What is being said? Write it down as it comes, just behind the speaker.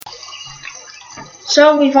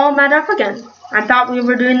So we've all met up again. I thought we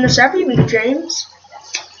were doing this every week, James.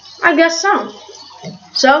 I guess so.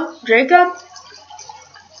 So, Jacob,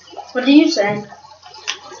 what do you say?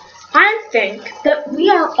 I think that we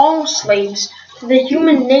are all slaves to the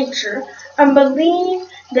human nature and believe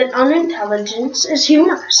that unintelligence is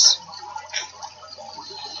humorous.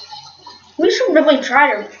 We should really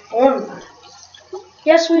try to reform that.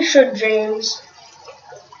 Yes, we should, James.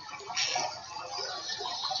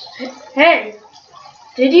 Hey,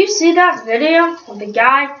 did you see that video of the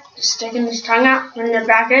guy just sticking his tongue out when they're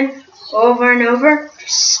back in over and over,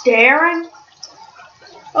 just staring?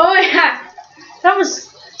 Oh yeah, that was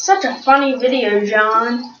such a funny video,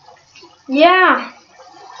 John. Yeah.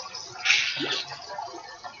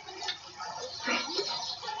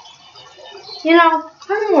 You know,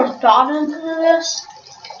 putting more thought into this,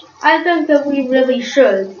 I think that we really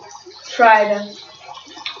should try to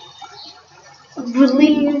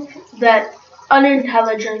believe that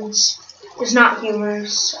unintelligence is not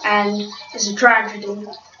humorous and is a tragedy.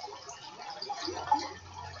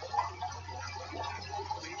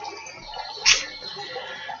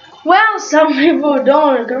 Well, some people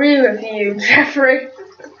don't agree with you, Jeffrey.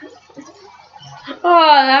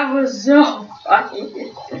 Oh, that was so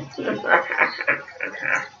funny.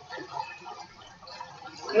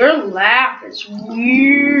 Your laugh is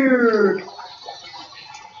weird.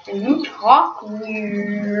 And you talk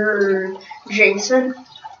weird, Jason.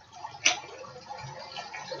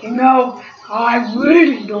 You know, I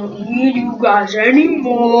really don't need you guys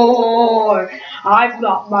anymore. I've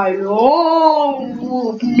got my own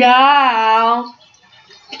group now.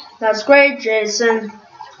 That's great, Jason.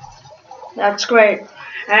 That's great.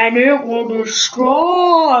 And it will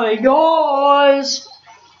destroy yours.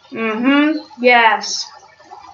 Yes.